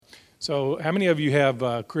So how many of you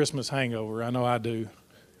have Christmas hangover? I know I do.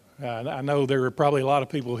 I know there are probably a lot of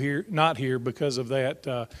people here, not here because of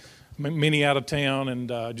that, many out of town,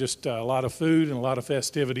 and just a lot of food and a lot of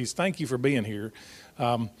festivities. Thank you for being here.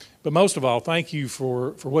 But most of all, thank you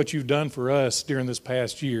for what you've done for us during this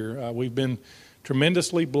past year. We've been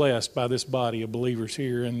tremendously blessed by this body of believers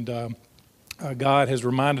here, and God has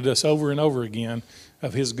reminded us over and over again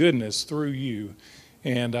of His goodness through you.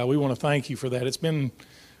 And we want to thank you for that. It's been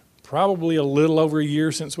probably a little over a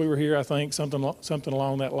year since we were here, I think, something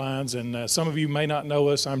along that lines. And some of you may not know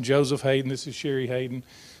us. I'm Joseph Hayden. This is Sherry Hayden.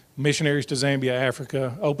 Missionaries to Zambia,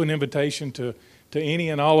 Africa. Open invitation to any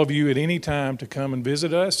and all of you at any time to come and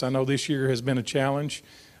visit us. I know this year has been a challenge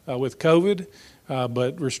with COVID,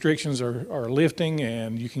 but restrictions are lifting,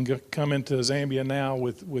 and you can come into Zambia now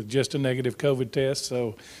with just a negative COVID test.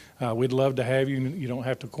 So we'd love to have you. You don't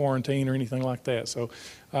have to quarantine or anything like that. So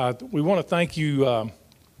we want to thank you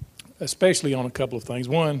especially on a couple of things.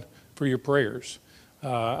 One, for your prayers.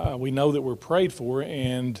 We know that we're prayed for,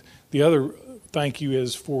 and the other thank you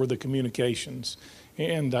is for the communications.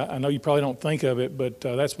 And I know you probably don't think of it, but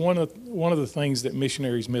that's one of the things that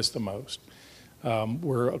missionaries miss the most.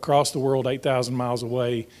 We're across the world, 8,000 miles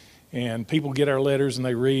away, and people get our letters and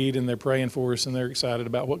they read and they're praying for us and they're excited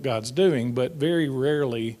about what God's doing, but very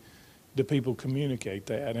rarely do people communicate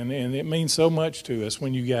that. And it means so much to us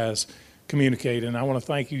when you guys communicate, and I want to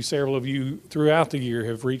thank you. Several of you throughout the year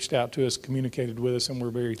have reached out to us, communicated with us, and we're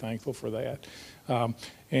very thankful for that.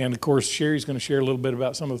 And of course, Sherry's going to share a little bit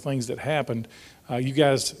about some of the things that happened. You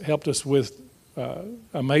guys helped us with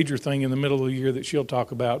a major thing in the middle of the year that she'll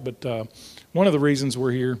talk about, but one of the reasons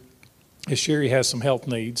we're here is Sherry has some health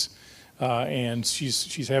needs, and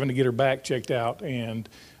she's having to get her back checked out, and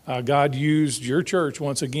God used your church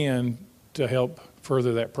once again to help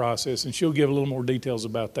further that process, and she'll give a little more details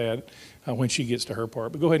about that when she gets to her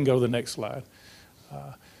part. But go ahead and go to the next slide.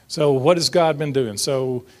 So what has God been doing?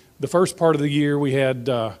 So the first part of the year we had,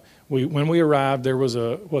 when we arrived, there was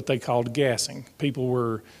what they called gassing. People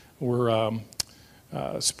were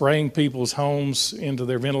spraying people's homes into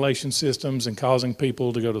their ventilation systems and causing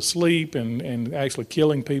people to go to sleep and actually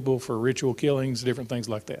killing people for ritual killings, different things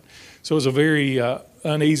like that. So it was a very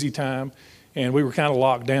uneasy time, and we were kind of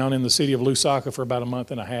locked down in the city of Lusaka for about a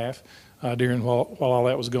month and a half while all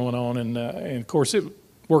that was going on. And of course, it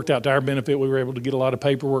worked out to our benefit. We were able to get a lot of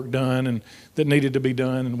paperwork done and that needed to be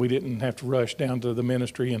done, and we didn't have to rush down to the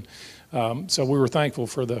ministry. And so we were thankful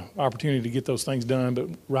for the opportunity to get those things done. But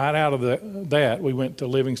right out of that, we went to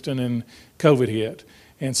Livingston, and COVID hit.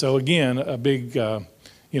 And so again, a big,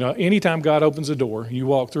 anytime God opens a door, you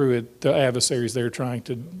walk through it, the adversaries there trying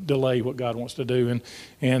to delay what God wants to do.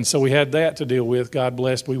 And so we had that to deal with. God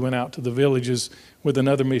blessed. We went out to the villages with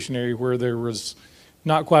another missionary where there was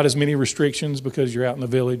not quite as many restrictions because you're out in the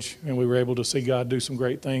village, and we were able to see God do some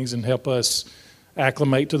great things and help us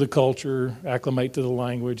acclimate to the culture, acclimate to the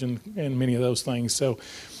language, and many of those things. So,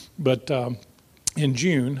 but in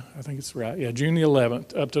June, I think it's right, June the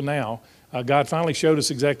 11th, up to now, God finally showed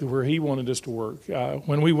us exactly where He wanted us to work.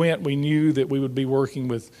 When we went, we knew that we would be working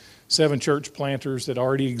with 7 church planters that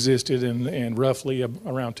already existed and roughly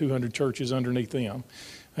around 200 churches underneath them,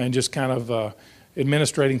 and just kind of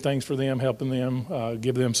administrating things for them, helping them,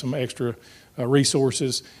 give them some extra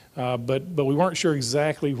resources. But we weren't sure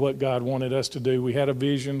exactly what God wanted us to do. We had a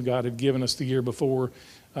vision God had given us the year before,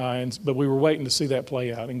 but we were waiting to see that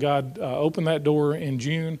play out. And God opened that door in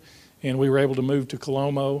June, and we were able to move to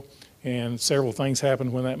Colombo. And several things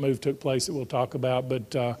happened when that move took place that we'll talk about.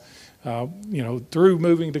 But through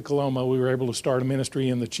moving to Colombo, we were able to start a ministry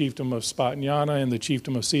in the chiefdom of Spatnyana and the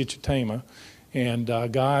chiefdom of Siachitama. And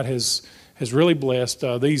God has really blessed.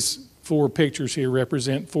 These 4 pictures here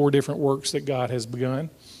represent 4 different works that God has begun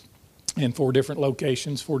in 4 different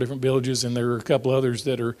locations, 4 different villages, and there are a couple others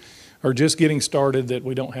that are just getting started that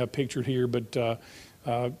we don't have pictured here. But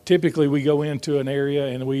typically we go into an area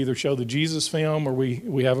and we either show the Jesus film or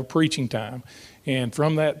we have a preaching time. And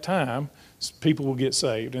from that time, people will get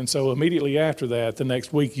saved. And so immediately after that, the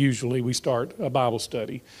next week usually, we start a Bible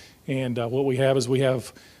study. And what we have is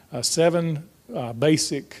 7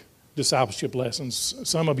 basic discipleship lessons.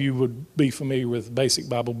 Some of you would be familiar with basic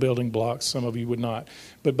Bible building blocks. Some of you would not.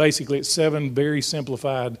 But basically, it's 7 very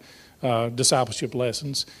simplified discipleship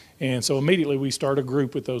lessons. And so immediately we start a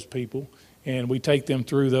group with those people, and we take them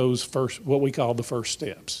through those what we call the first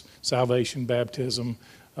steps: salvation, baptism,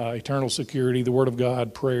 eternal security, the Word of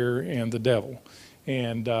God, prayer, and the devil.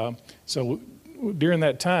 And so during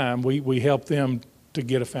that time, we help them to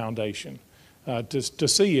get a foundation. To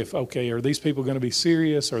see if, are these people going to be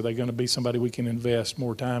serious? Are they going to be somebody we can invest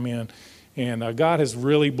more time in? And God has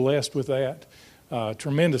really blessed with that.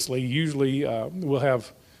 tremendously. Usually we'll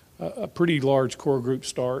have a pretty large core group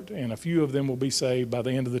start, and a few of them will be saved. By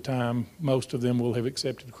the end of the time, most of them will have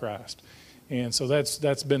accepted Christ. And so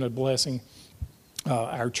that's been a blessing.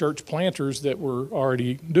 Our church planters that were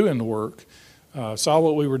already doing the work saw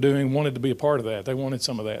what we were doing, wanted to be a part of that. They wanted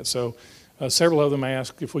some of that. So several of them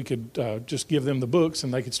asked if we could just give them the books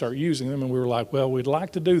and they could start using them. And we were like, well, we'd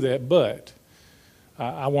like to do that, but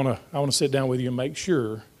I want to sit down with you and make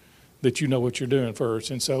sure that you know what you're doing first.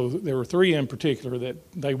 And so there were 3 in particular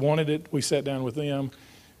that they wanted it. We sat down with them,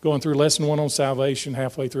 going through lesson 1 on salvation.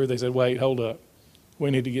 Halfway through, they said, wait, hold up. We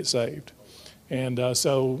need to get saved. And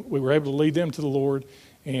so we were able to lead them to the Lord.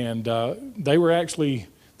 And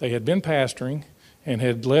they had been pastoring and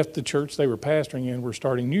had left the church they were pastoring and were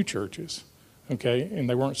starting new churches, okay, and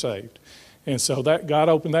they weren't saved. And so that God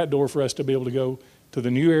opened that door for us to be able to go to the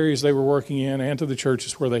new areas they were working in and to the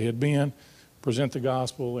churches where they had been, present the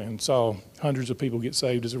gospel, and saw hundreds of people get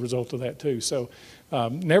saved as a result of that too. So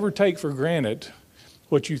never take for granted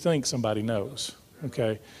what you think somebody knows,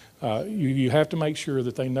 okay? You have to make sure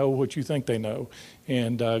that they know what you think they know.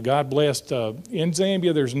 And God blessed. In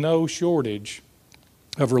Zambia, there's no shortage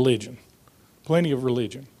of religion, plenty of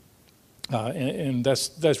religion. And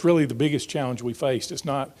that's really the biggest challenge we faced. It's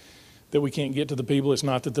not that we can't get to the people. It's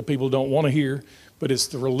not that the people don't want to hear, but it's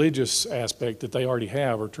the religious aspect that they already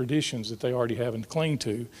have, or traditions that they already have and cling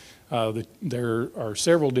to. There are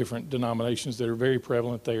several different denominations that are very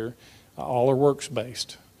prevalent there. All are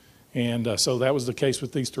works-based. And so that was the case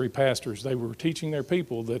with these 3 pastors. They were teaching their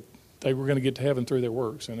people that they were going to get to heaven through their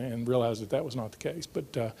works, and realized that was not the case.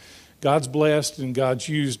 But God's blessed, and God's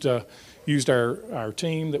used our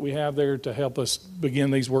team that we have there to help us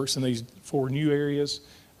begin these works in these 4 new areas.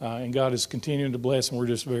 And God is continuing to bless, and we're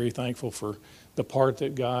just very thankful for the part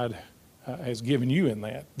that God has given you in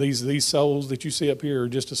that. These souls that you see up here are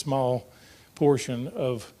just a small portion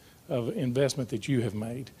of investment that you have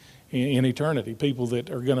made in eternity. People that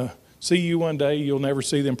are going to see you one day. You'll never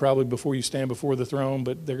see them probably before you stand before the throne,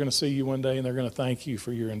 but they're going to see you one day, and they're going to thank you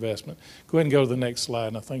for your investment. Go ahead and go to the next slide,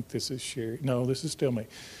 and I think this is Sherry. No, this is still me.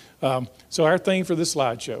 So our theme for this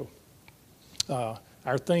slideshow,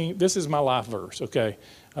 our theme, this is my life verse, okay?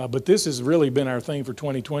 But this has really been our theme for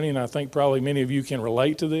 2020, and I think probably many of you can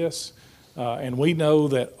relate to this. And we know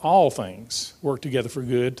that all things work together for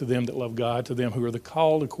good to them that love God, to them who are the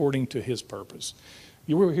called according to His purpose.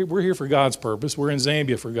 We're here for God's purpose. We're in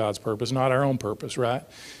Zambia for God's purpose, not our own purpose, right?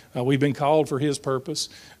 We've been called for His purpose.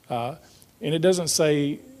 And it doesn't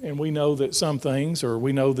say, and we know that some things, or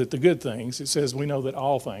we know that the good things. It says we know that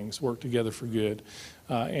all things work together for good.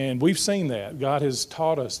 And we've seen that. God has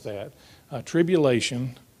taught us that.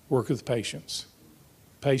 Tribulation worketh patience.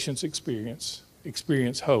 Patience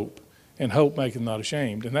experience hope. And hope maketh not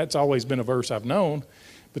ashamed. And that's always been a verse I've known.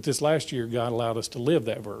 But this last year, God allowed us to live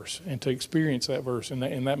that verse and to experience that verse. And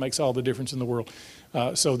that makes all the difference in the world.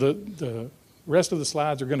 So the rest of the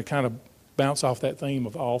slides are going to kind of bounce off that theme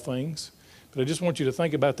of all things. But I just want you to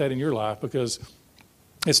think about that in your life, because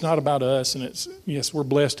it's not about us. And yes, we're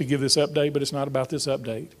blessed to give this update, but it's not about this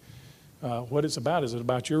update. What it's about is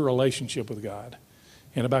about your relationship with God,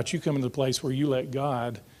 and about you coming to the place where you let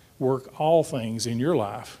God work all things in your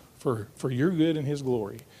life for your good and His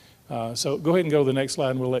glory. So go ahead and go to the next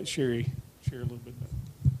slide, and we'll let Sherry share a little bit about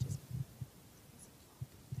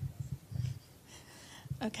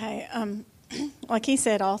it. Okay. Like he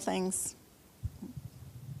said, all things.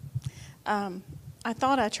 I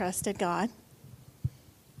thought I trusted God.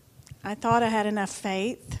 I thought I had enough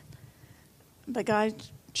faith, but God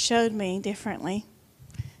showed me differently.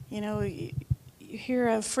 You know, you hear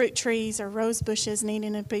of fruit trees or rose bushes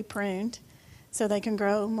needing to be pruned so they can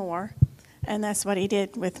grow more, and that's what He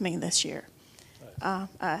did with me this year.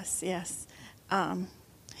 Yes.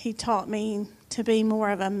 He taught me to be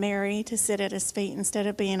more of a Mary, to sit at His feet instead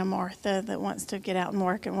of being a Martha that wants to get out and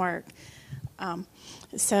work.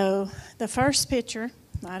 So the first picture,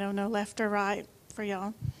 I don't know left or right for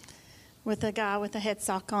y'all, with a guy with a head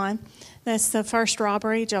sock on. That's the first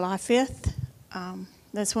robbery, July 5th.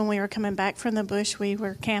 That's when we were coming back from the bush. We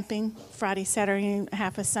were camping Friday, Saturday,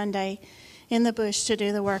 half a Sunday in the bush to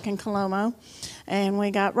do the work in Colomo, and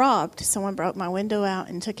we got robbed. Someone broke my window out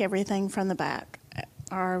and took everything from the back.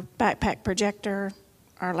 Our backpack projector,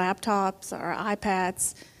 our laptops, our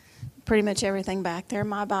iPads, pretty much everything back there.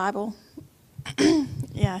 My Bible.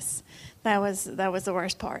 Yes, that was the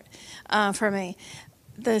worst part for me.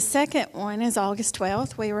 The second one is August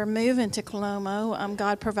 12th. We were moving to Colomo.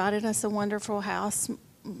 God provided us a wonderful house,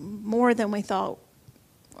 more than we thought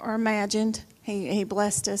or imagined. He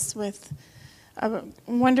blessed us with a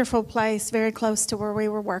wonderful place very close to where we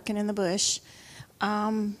were working in the bush.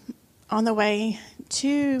 on the way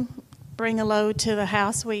to bring a load to the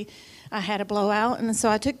house, I had a blowout, and so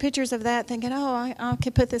I took pictures of that, thinking, I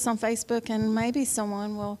could put this on Facebook, and maybe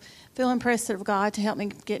someone will feel impressed of God to help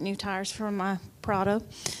me get new tires for my Prado.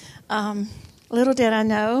 Little did I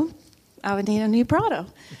know I would need a new Prado.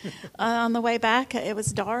 On the way back, it was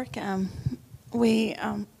dark.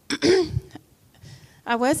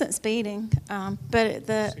 I wasn't speeding, but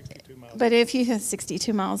 62 miles. But if you had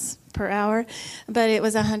 62 miles per hour, but it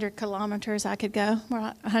was 100 kilometers I could go, or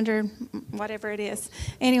 100, whatever it is.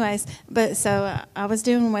 Anyways, but so I was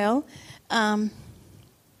doing well.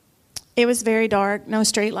 It was very dark, no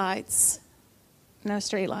street lights.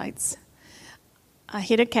 I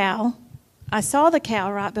hit a cow. I saw the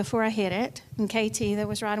cow right before I hit it, and KT that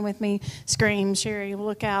was riding with me screamed, "Sherry,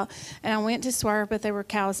 look out." And I went to swerve, but there were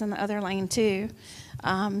cows in the other lane too.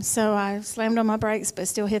 So I slammed on my brakes, but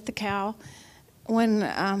still hit the cow. When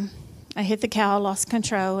I hit the cow, I lost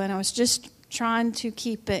control, and I was just trying to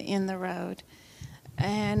keep it in the road.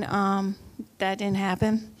 And that didn't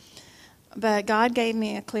happen. But God gave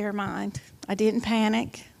me a clear mind. I didn't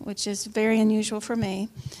panic, which is very unusual for me.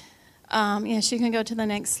 Yes, you can go to the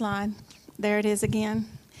next slide. There it is again.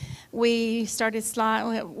 We started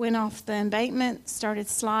sliding, went off the embankment, started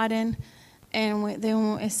sliding, and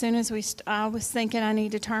then as soon as I was thinking I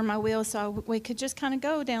need to turn my wheel so we could just kind of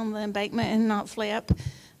go down the embankment and not flip,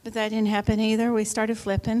 but that didn't happen either. We started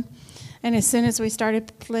flipping, and as soon as we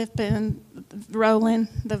started flipping, rolling,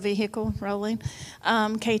 the vehicle rolling,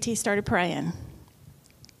 KT started praying.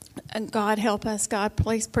 And God help us, God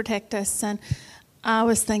please protect us. And I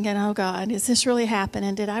was thinking, oh God, is this really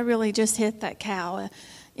happening? Did I really just hit that cow?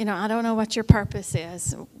 I don't know what your purpose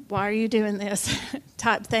is. Why are you doing this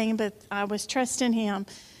type thing? But I was trusting him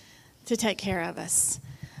to take care of us.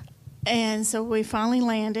 And so we finally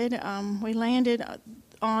landed. We landed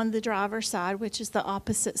on the driver's side, which is the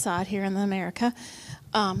opposite side here in America.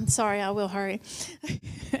 Sorry, I will hurry.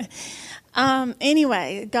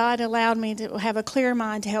 Anyway, God allowed me to have a clear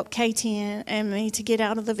mind to help KT and me to get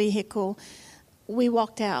out of the vehicle. We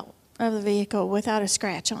walked out of the vehicle without a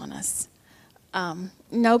scratch on us.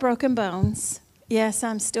 No broken bones. Yes,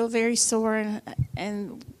 I'm still very sore,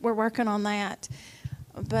 and we're working on that.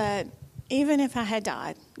 But even if I had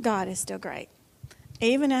died, God is still great.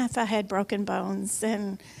 Even if I had broken bones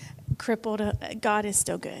and crippled, God is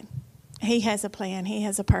still good. He has a plan. He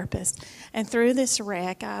has a purpose. And through this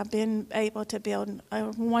wreck, I've been able to build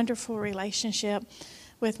a wonderful relationship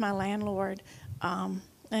with my landlord,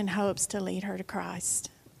 and hopes to lead her to Christ.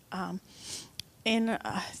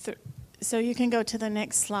 So you can go to the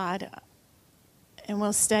next slide, and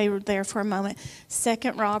we'll stay there for a moment.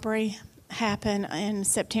 Second robbery happened in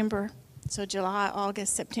September, so July,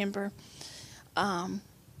 August, September.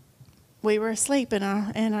 We were asleep in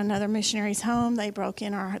another missionary's home. They broke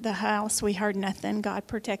in the house. We heard nothing. God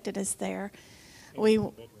protected us there.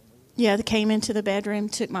 They came into the bedroom,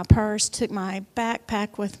 took my purse, took my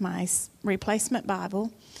backpack with my replacement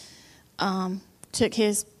Bible, took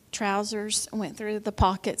his trousers, went through the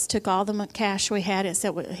pockets, took all the cash we had.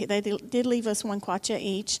 They did leave us one kwacha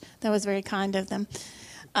each. That was very kind of them.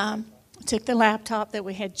 Took the laptop that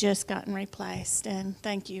we had just gotten replaced, and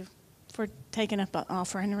thank you for taking up an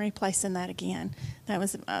offer and replacing that again. That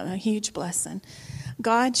was a huge blessing.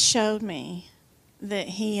 God showed me that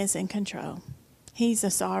He is in control. He's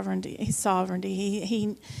a sovereignty. He's sovereignty.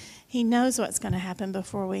 He knows what's going to happen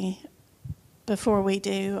before we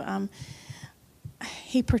do.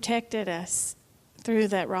 He protected us through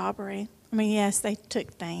that robbery. I mean, yes, they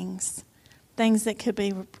took things that could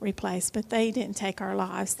be replaced, but they didn't take our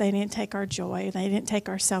lives. They didn't take our joy. They didn't take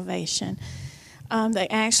our salvation. They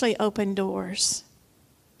actually opened doors,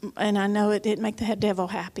 and I know it didn't make the devil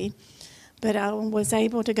happy, but I was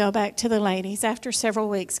able to go back to the ladies after several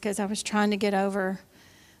weeks because I was trying to get over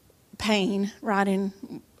pain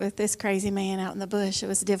riding with this crazy man out in the bush. It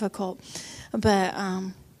was difficult, but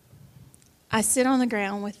I sit on the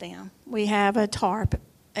ground with them. We have a tarp,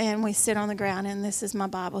 and we sit on the ground, and this is my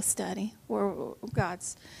Bible study where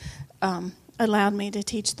God's allowed me to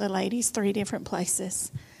teach the ladies 3 different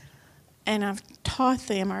places. And I've taught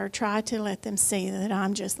them or tried to let them see that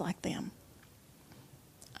I'm just like them.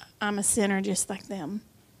 I'm a sinner just like them.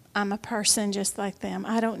 I'm a person just like them.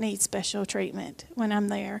 I don't need special treatment when I'm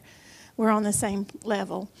there. We're on the same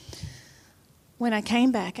level. When I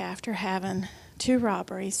came back after having 2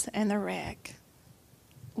 robberies and the wreck,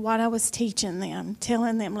 what I was teaching them,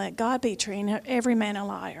 telling them, let God be true and every man a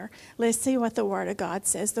liar. Let's see what the Word of God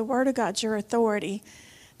says. The Word of God's your authority.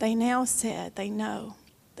 They now said they know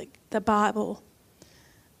the Bible,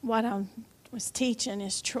 what I'm was teaching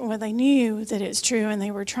is true. Well, they knew that it's true, and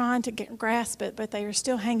they were trying to grasp it, but they were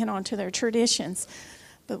still hanging on to their traditions.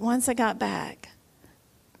 But once I got back,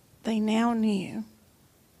 they now knew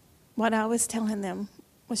what I was telling them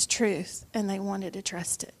was truth, and they wanted to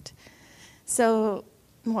trust it. So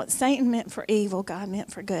what Satan meant for evil, God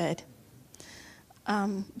meant for good.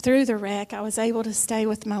 Through the wreck, I was able to stay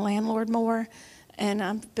with my landlord more, and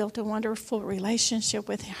I've built a wonderful relationship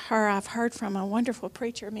with her. I've heard from a wonderful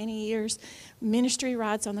preacher many years. Ministry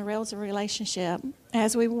rides on the rails of relationship.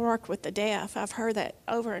 As we work with the deaf, I've heard that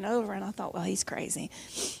over and over, and I thought, well, he's crazy.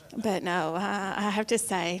 But no, I have to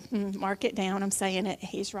say, mark it down. I'm saying it.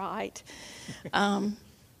 He's right.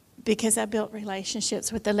 Because I built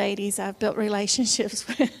relationships with the ladies. I've built relationships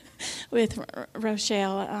with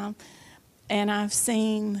Rochelle. And I've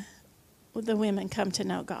seen the women come to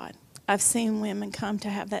know God. I've seen women come to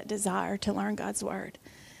have that desire to learn God's word.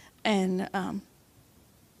 And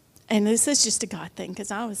this is just a God thing,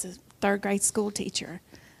 because I was a third grade school teacher.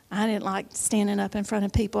 I didn't like standing up in front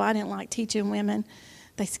of people. I didn't like teaching women.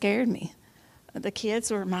 They scared me. The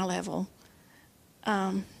kids were my level.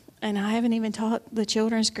 And I haven't even taught the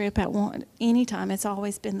children's group at any time. It's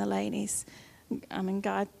always been the ladies. I mean,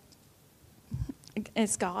 God,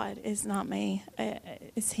 it's God. It's not me.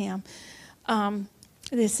 It's Him.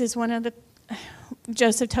 This is one of the,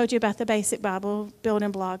 Joseph told you about the basic Bible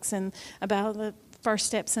building blocks and about the first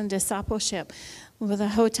steps in discipleship. Well, the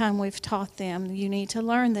whole time we've taught them, you need to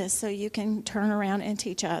learn this so you can turn around and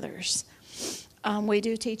teach others. We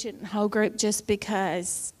do teach it in whole group just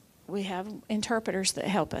because we have interpreters that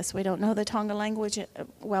help us. We don't know the Tonga language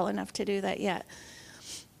well enough to do that yet.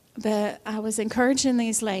 But I was encouraging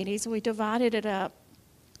these ladies. We divided it up.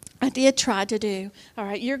 I did try to do, all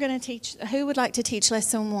right, you're going to teach, who would like to teach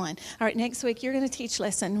lesson 1? All right, next week you're going to teach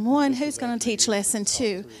lesson 1. Who's going to teach lesson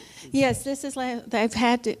 2? Yes, they've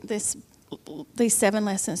had these 7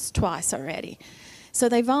 lessons twice already. So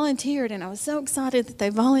they volunteered, and I was so excited that they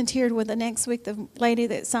volunteered. With the next week, the lady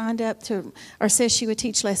that signed up to, or says she would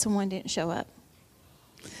teach lesson 1 didn't show up.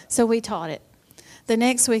 So we taught it. The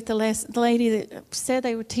next week, the lady that said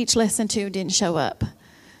they would teach lesson 2 didn't show up.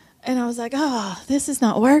 And I was like, oh, this is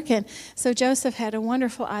not working. So Joseph had a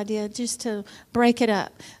wonderful idea just to break it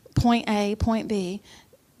up, point A, point B,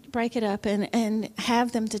 break it up and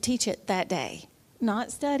have them to teach it that day,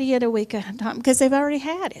 not study it a week at a time, because they've already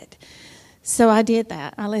had it. So I did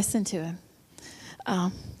that. I listened to him.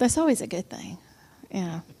 That's always a good thing.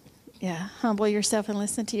 Yeah, humble yourself and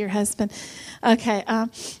listen to your husband. Okay,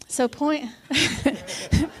 so point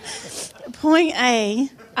A,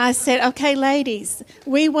 I said, okay, ladies,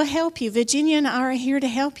 we will help you. Virginia and I are here to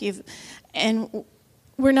help you. And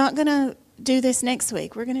we're not going to do this next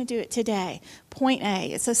week. We're going to do it today. Point A,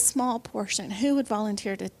 it's a small portion. Who would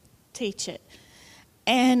volunteer to teach it?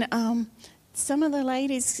 And some of the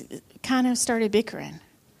ladies kind of started bickering.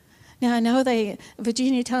 Now, I know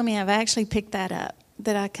Virginia told me I've actually picked that up,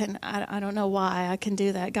 that I don't know why I can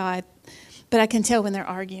do that, God, but I can tell when they're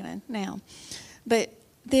arguing now. But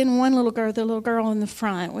then one little girl, the little girl in the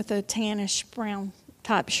front with a tannish brown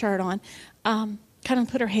type shirt on, kind of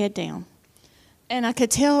put her head down. And I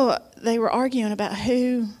could tell they were arguing about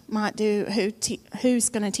who's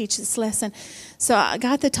going to teach this lesson. So I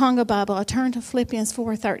got the Tonga Bible. I turned to Philippians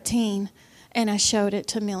 4:13, and I showed it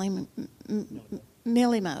to Millie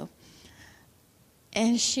Mo.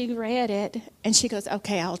 And she read it, and she goes,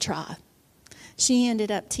 okay, I'll try. She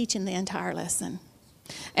ended up teaching the entire lesson.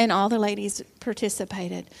 And all the ladies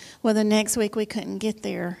participated. Well, the next week we couldn't get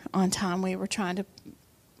there on time. We were trying to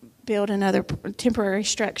build another temporary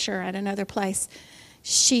structure at another place.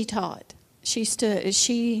 She taught. She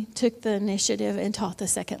took the initiative and taught the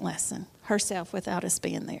second lesson herself without us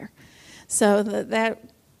being there. So that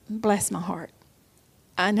blessed my heart.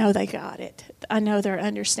 I know they got it. I know they're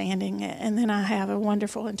understanding it. And then I have a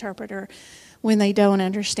wonderful interpreter. When they don't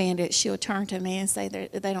understand it, she'll turn to me and say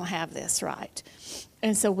they don't have this right.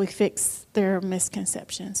 And so we fix their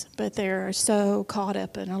misconceptions. But they're so caught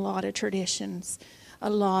up in a lot of traditions, a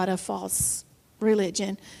lot of false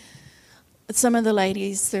religion. Some of the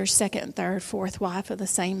ladies, their second, third, fourth wife of the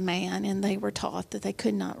same man, and they were taught that they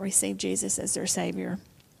could not receive Jesus as their Savior.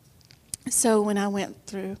 So when I went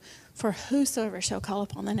through, for whosoever shall call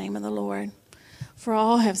upon the name of the Lord, for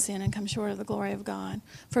all have sinned and come short of the glory of God.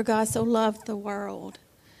 For God so loved the world.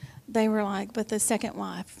 They were like, but the second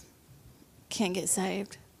wife can't get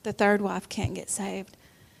saved. The third wife can't get saved.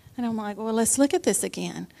 And I'm like, well, let's look at this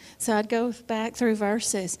again. So I'd go back through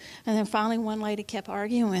verses. And then finally one lady kept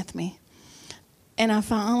arguing with me. And I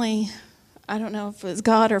don't know if it was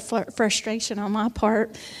God or frustration on my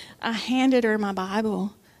part, I handed her my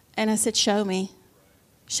Bible. And I said, show me.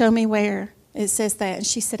 Show me where. It says that. And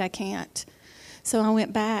she said, I can't. So I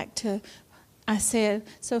went back to, I said,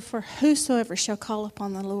 so for whosoever shall call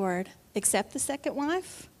upon the Lord, except the second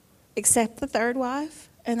wife, except the third wife.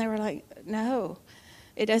 And they were like, no,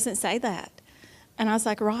 it doesn't say that. And I was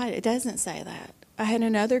like, right, it doesn't say that. I had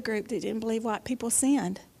another group that didn't believe white people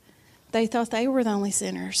sinned. They thought they were the only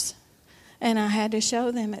sinners. And I had to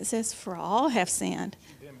show them it says, for all have sinned.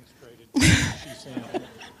 She demonstrated she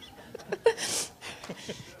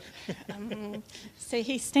sinned. See,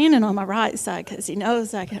 he's standing on my right side because he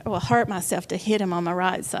knows I will hurt myself to hit him on my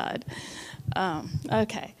right side.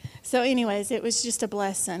 Okay. So anyways, it was just a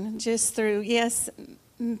blessing. Just through, yes,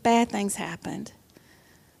 bad things happened.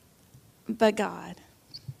 But God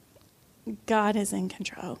is in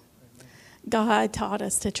control. God taught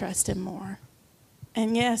us to trust him more.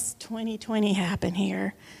 And yes, 2020 happened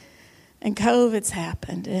here. And COVID's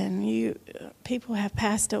happened. And people have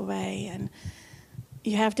passed away. And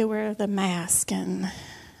you have to wear the mask.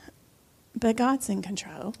 But God's in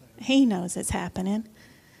control. He knows it's happening.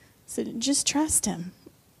 So just trust him.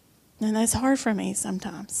 And that's hard for me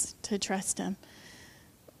sometimes, to trust him.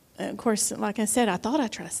 Of course, like I said, I thought I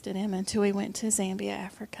trusted him until we went to Zambia,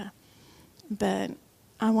 Africa. But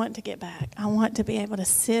I want to get back. I want to be able to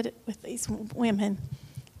sit with these women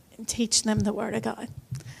and teach them the Word of God.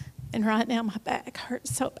 And right now my back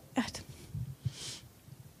hurts so bad.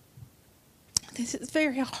 This is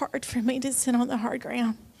very hard for me to sit on the hard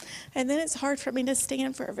ground. And then it's hard for me to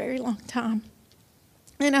stand for a very long time.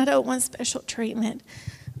 And I don't want special treatment.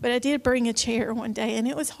 But I did bring a chair one day, and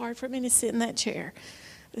it was hard for me to sit in that chair.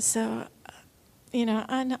 So,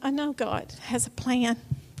 I know God has a plan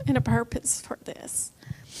and a purpose for this.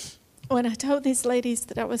 When I told these ladies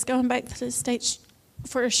that I was going back to the States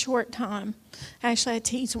for a short time, actually I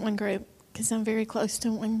teased one group because I'm very close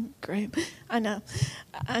to one group. I know.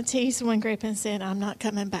 I teased one group and said, I'm not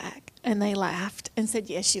coming back. And they laughed and said,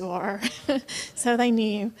 yes, you are. So they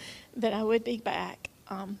knew that I would be back.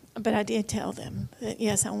 But I did tell them that,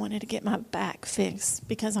 yes, I wanted to get my back fixed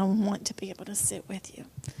because I want to be able to sit with you.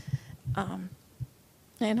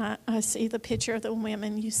 And I see the picture of the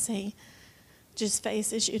women. You see just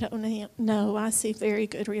faces you don't know. I see very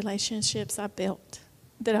good relationships I built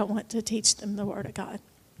that I want to teach them the Word of God.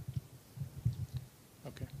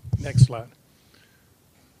 Okay, next slide.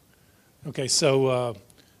 Okay, so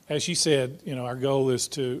as you said, our goal is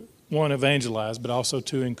to, one, evangelize, but also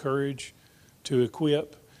to encourage, to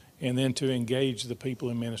equip, and then to engage the people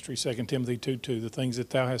in ministry. 2 Timothy 2:2, the things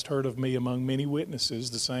that thou hast heard of me among many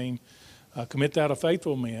witnesses, the same commit thou to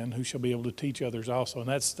faithful men who shall be able to teach others also. And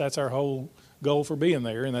that's our whole goal for being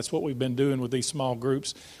there, and that's what we've been doing with these small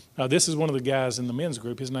groups. This is one of the guys in the men's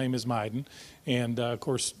group. His name is Maiden, and of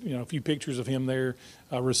course, a few pictures of him there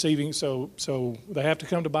receiving. So they have to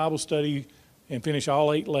come to Bible study and finish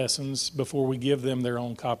all 8 lessons before we give them their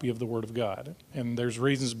own copy of the Word of God. And there's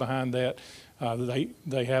reasons behind that.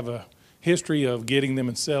 They have a history of getting them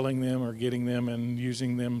and selling them, or getting them and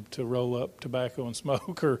using them to roll up tobacco and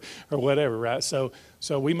smoke or whatever, right? So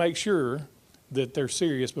we make sure that they're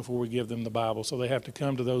serious before we give them the Bible. So they have to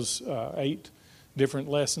come to those 8 different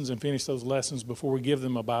lessons and finish those lessons before we give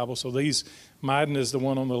them a Bible. So Maiden is the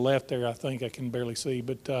one on the left there, I think I can barely see,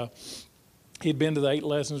 but he'd been to the 8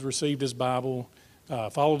 lessons, received his Bible,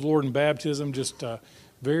 followed the Lord in baptism, just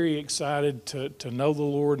very excited to know the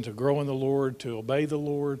Lord and to grow in the Lord, to obey the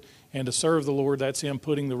Lord, and to serve the Lord. That's him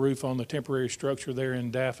putting the roof on the temporary structure there in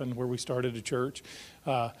Daffin where we started a church.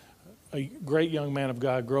 A great young man of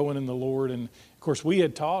God, growing in the Lord. And, of course, we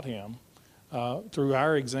had taught him through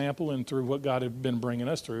our example and through what God had been bringing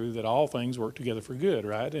us through that all things work together for good,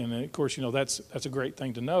 right? And, of course, that's a great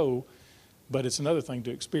thing to know, but it's another thing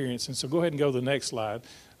to experience. And so go ahead and go to the next slide.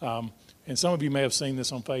 And some of you may have seen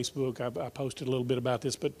this on Facebook. I posted a little bit about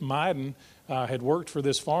this. But Maiden had worked for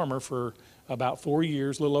this farmer for about 4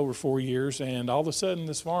 years, a little over 4 years, and all of a sudden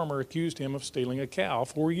this farmer accused him of stealing a cow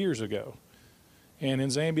 4 years ago. And in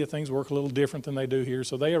Zambia, things work a little different than they do here,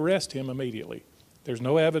 so they arrest him immediately. There's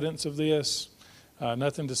no evidence of this,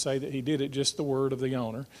 nothing to say that he did it, just the word of the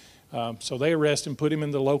owner. So they arrest him, put him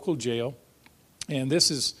in the local jail, and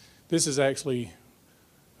this is actually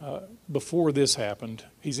before this happened.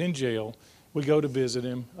 He's in jail. We go to visit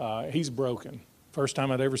him. He's broken. First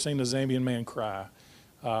time I'd ever seen a Zambian man cry.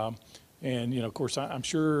 And, of course, I'm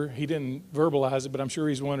sure he didn't verbalize it, but I'm sure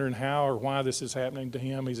he's wondering how or why this is happening to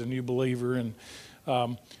him. He's a new believer.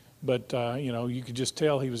 But you could just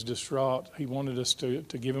tell he was distraught. He wanted us to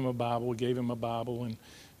give him a Bible. We gave him a Bible.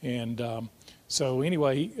 So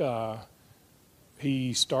anyway,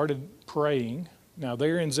 he started praying. Now,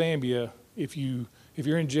 there in Zambia, if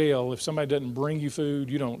you're in jail, if somebody doesn't bring you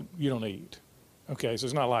food, you don't eat. Okay, so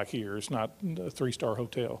it's not like here. It's not a 3-star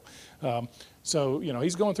hotel. So,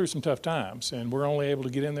 he's going through some tough times, and we're only able to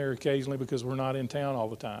get in there occasionally because we're not in town all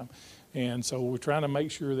the time. And so we're trying to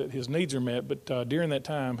make sure that his needs are met. But during that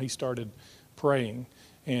time, he started praying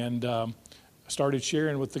and started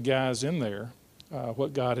sharing with the guys in there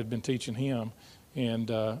what God had been teaching him. And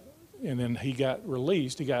then he got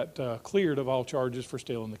released. He got cleared of all charges for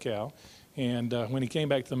stealing the cow. And when he came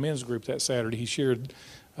back to the men's group that Saturday, he shared,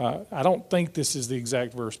 I don't think this is the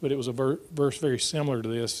exact verse, but it was a verse very similar to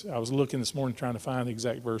this. I was looking this morning trying to find the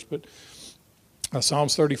exact verse, but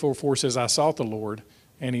Psalms 34:4 says, I sought the Lord,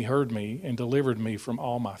 and he heard me and delivered me from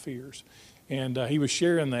all my fears. And he was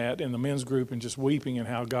sharing that in the men's group and just weeping and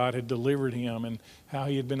how God had delivered him and how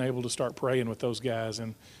he had been able to start praying with those guys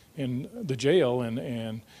in the jail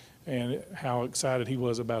and how excited he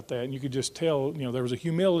was about that. And you could just tell, there was a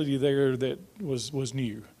humility there that was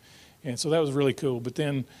new. And so that was really cool. But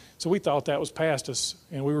then, so we thought that was past us,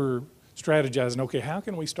 and we were strategizing, okay, how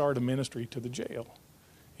can we start a ministry to the jail?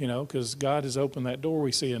 Because God has opened that door.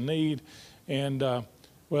 We see a need. And,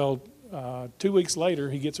 2 weeks later,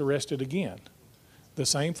 he gets arrested again. The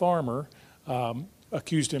same farmer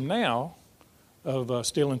accused him now of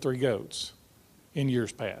stealing 3 goats in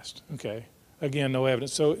years past, okay? Again, no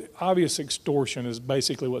evidence. So obvious extortion is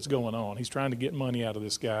basically what's going on. He's trying to get money out of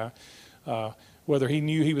this guy. Whether he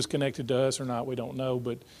knew he was connected to us or not, we don't know.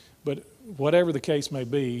 But whatever the case may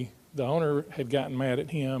be, the owner had gotten mad at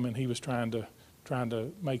him, and he was trying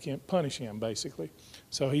to make him punish him, basically.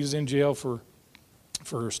 So he's in jail for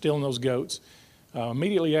stealing those goats.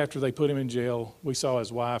 Immediately after they put him in jail, we saw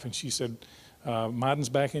his wife, and she said, Myden's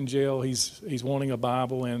back in jail. He's wanting a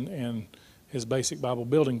Bible and his basic Bible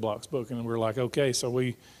building blocks book. And we're like, okay. So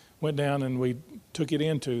we went down and we took it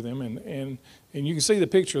into them. And you can see the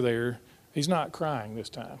picture there. He's not crying this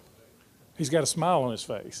time. He's got a smile on his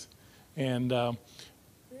face. And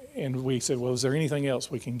we said, well, is there anything else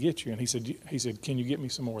we can get you? And he said, can you get me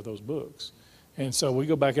some more of those books? And so we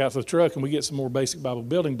go back out to the truck and we get some more basic Bible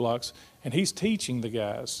building blocks. And he's teaching the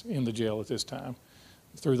guys in the jail at this time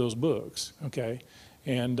through those books, okay?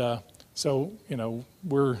 And so,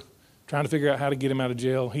 we're trying to figure out how to get him out of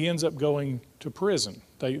jail. He ends up going to prison.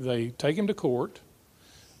 They take him to court,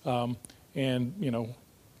 and,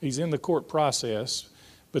 he's in the court process,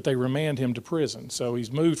 but they remand him to prison. So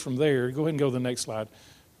he's moved from there. Go ahead and go to the next slide,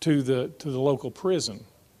 to the local prison.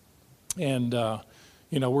 And,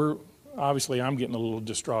 we're obviously I'm getting a little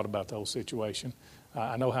distraught about the whole situation.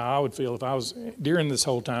 I know how I would feel if I was, during this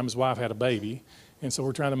whole time, his wife had a baby, and so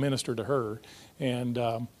we're trying to minister to her. And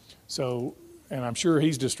and I'm sure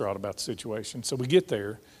he's distraught about the situation. So we get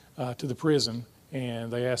there to the prison,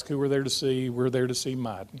 and they ask who we're there to see. We're there to see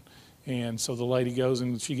Myden. And so the lady goes,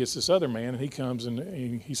 and she gets this other man, and he comes,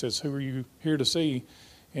 and he says, who are you here to see?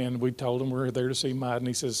 And we told him we're there to see Myden.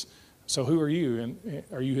 He says, so who are you? And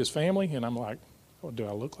are you his family? And I'm like, well, do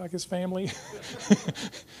I look like his family?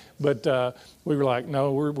 But we were like,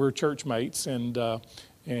 no, we're church mates, and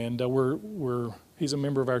he's a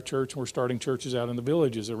member of our church, and we're starting churches out in the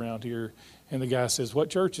villages around here. And the guy says, what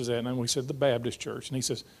church is that? And we said, the Baptist church. And he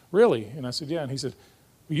says, really? And I said, yeah. And he said,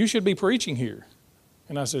 well, you should be preaching here.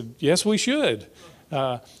 And I said, yes, we should.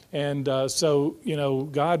 So,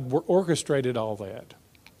 God orchestrated all that.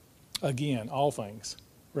 Again, all things,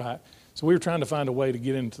 right? So we were trying to find a way to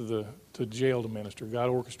get into to jail to minister. God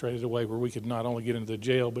orchestrated a way where we could not only get into the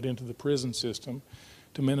jail, but into the prison system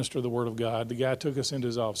to minister the Word of God. The guy took us into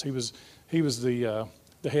his office. He was the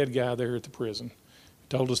head guy there at the prison. He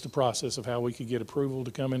told us the process of how we could get approval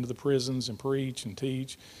to come into the prisons and preach and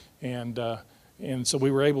teach. And so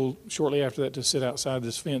we were able, shortly after that, to sit outside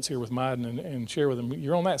this fence here with Myden and share with him,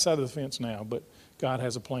 you're on that side of the fence now, but God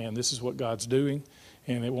has a plan. This is what God's doing,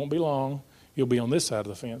 and it won't be long. You'll be on this side of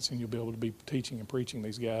the fence, and you'll be able to be teaching and preaching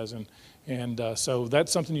these guys. And so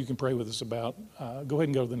that's something you can pray with us about. Go ahead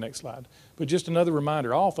and go to the next slide. But just another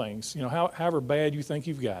reminder, all things, however bad you think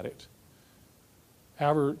you've got it,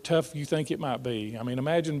 however tough you think it might be. I mean,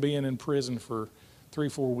 imagine being in prison for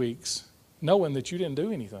 3-4 weeks, knowing that you didn't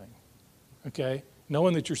do anything, okay?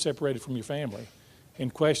 Knowing that you're separated from your family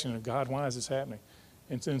and questioning, God, why is this happening?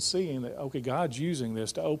 And then seeing that, okay, God's using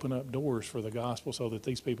this to open up doors for the gospel so that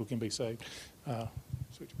these people can be saved.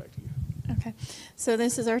 Switch back to you. Okay. So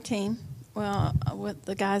this is our team. Well, with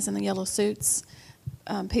the guys in the yellow suits,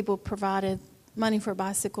 people provided money for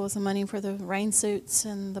bicycles and money for the rain suits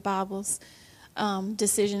and the Bibles.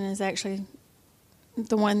 Decision is actually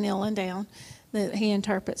the one kneeling down that he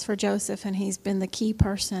interprets for Joseph, and he's been the key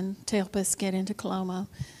person to help us get into Coloma.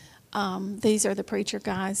 These are the preacher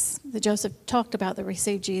guys that Joseph talked about that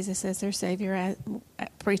received Jesus as their Savior at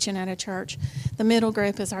preaching at a church. The middle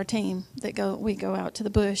group is our team that we go out to the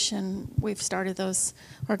bush, and we've started those,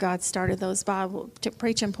 or God started those Bible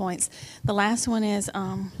preaching points. The last one is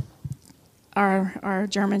our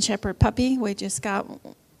German Shepherd puppy. We just got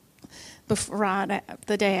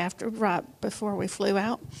the day after, right before we flew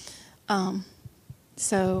out.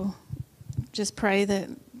 So just pray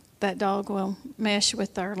that dog will mesh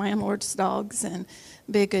with our landlord's dogs and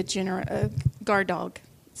be a good guard dog.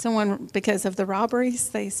 Someone, because of the robberies,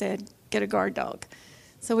 they said, get a guard dog.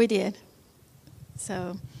 So we did.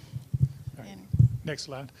 So. Right. Next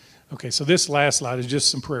slide. Okay, so this last slide is just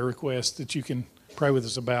some prayer requests that you can pray with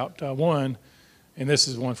us about. One, and this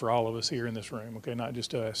is one for all of us here in this room, okay, not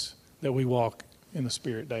just us, that we walk in the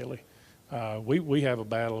Spirit daily. We have a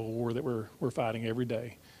battle, a war that we're fighting every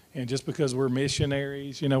day. And just because we're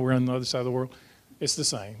missionaries, we're on the other side of the world, it's the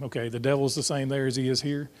same, okay? The devil's the same there as he is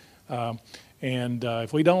here. And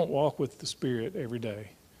if we don't walk with the Spirit every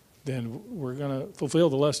day, then we're going to fulfill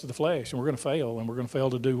the lust of the flesh, and we're going to fail, and we're going to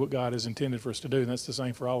fail to do what God has intended for us to do, and that's the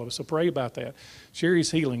same for all of us. So pray about that.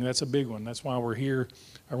 Sherry's healing, that's a big one. That's why we're here,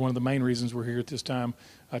 or one of the main reasons we're here at this time,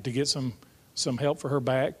 to get some help for her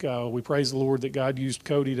back. We praise the Lord that God used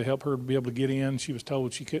Cody to help her to be able to get in. She was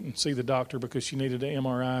told she couldn't see the doctor because she needed an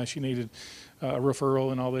MRI, she needed a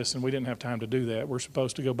referral and all this, and we didn't have time to do that. We're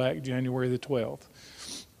supposed to go back January the 12th.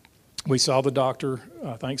 We saw the doctor,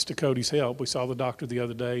 thanks to Cody's help. We saw the doctor the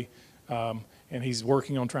other day, and he's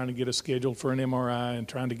working on trying to get us scheduled for an MRI and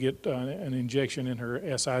trying to get an injection in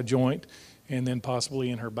her SI joint and then possibly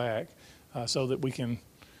in her back so that we can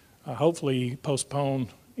hopefully postpone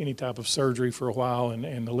any type of surgery for a while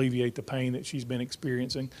and alleviate the pain that she's been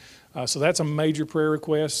experiencing. So that's a major prayer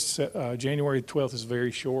request. January 12th is a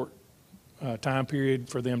very short time period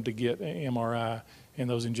for them to get an MRI and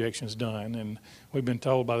those injections done. And we've been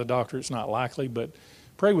told by the doctor it's not likely, but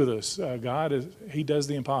pray with us. He does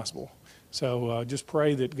the impossible. So just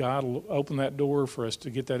pray that God will open that door for us to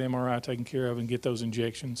get that MRI taken care of and get those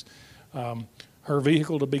injections. Her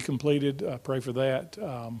vehicle to be completed, pray for that.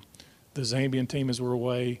 The Zambian team as we're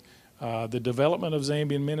away. The development of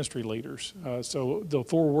Zambian ministry leaders. So the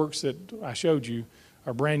 4 works that I showed you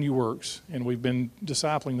are brand new works, and we've been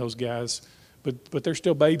discipling those guys, but they're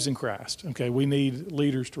still babes in Christ. Okay, we need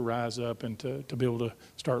leaders to rise up and to be able to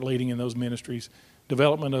start leading in those ministries.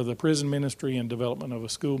 Development of the prison ministry and development of a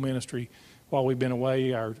school ministry. While we've been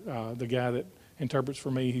away, the guy that interprets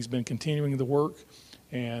for me, he's been continuing the work,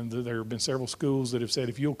 and there have been several schools that have said,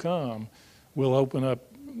 if you'll come, we'll open up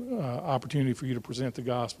opportunity for you to present the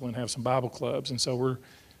gospel and have some Bible clubs. And so we're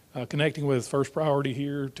connecting with First Priority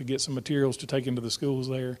here to get some materials to take into the schools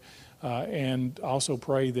there, and also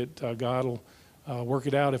pray that God will work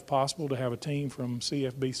it out, if possible, to have a team from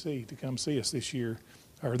CFBC to come see us this year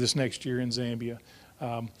or this next year in Zambia.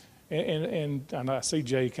 And I see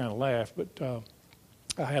Jay kind of laugh, but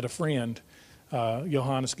I had a friend,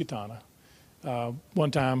 Johannes Gitana.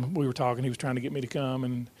 One time we were talking, he was trying to get me to come,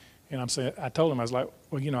 and I told him, I was like,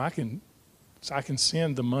 well, I can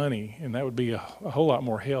send the money, and that would be a whole lot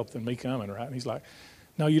more help than me coming, right? And he's like,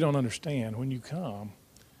 no, you don't understand. When you come,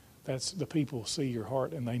 that's the people see your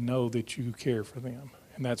heart, and they know that you care for them,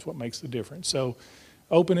 and that's what makes the difference. So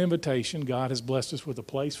open invitation. God has blessed us with a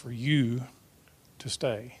place for you to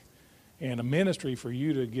stay and a ministry for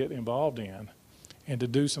you to get involved in and to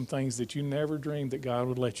do some things that you never dreamed that God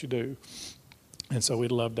would let you do. And so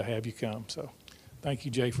we'd love to have you come. So thank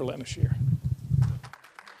you, Jay, for letting us share.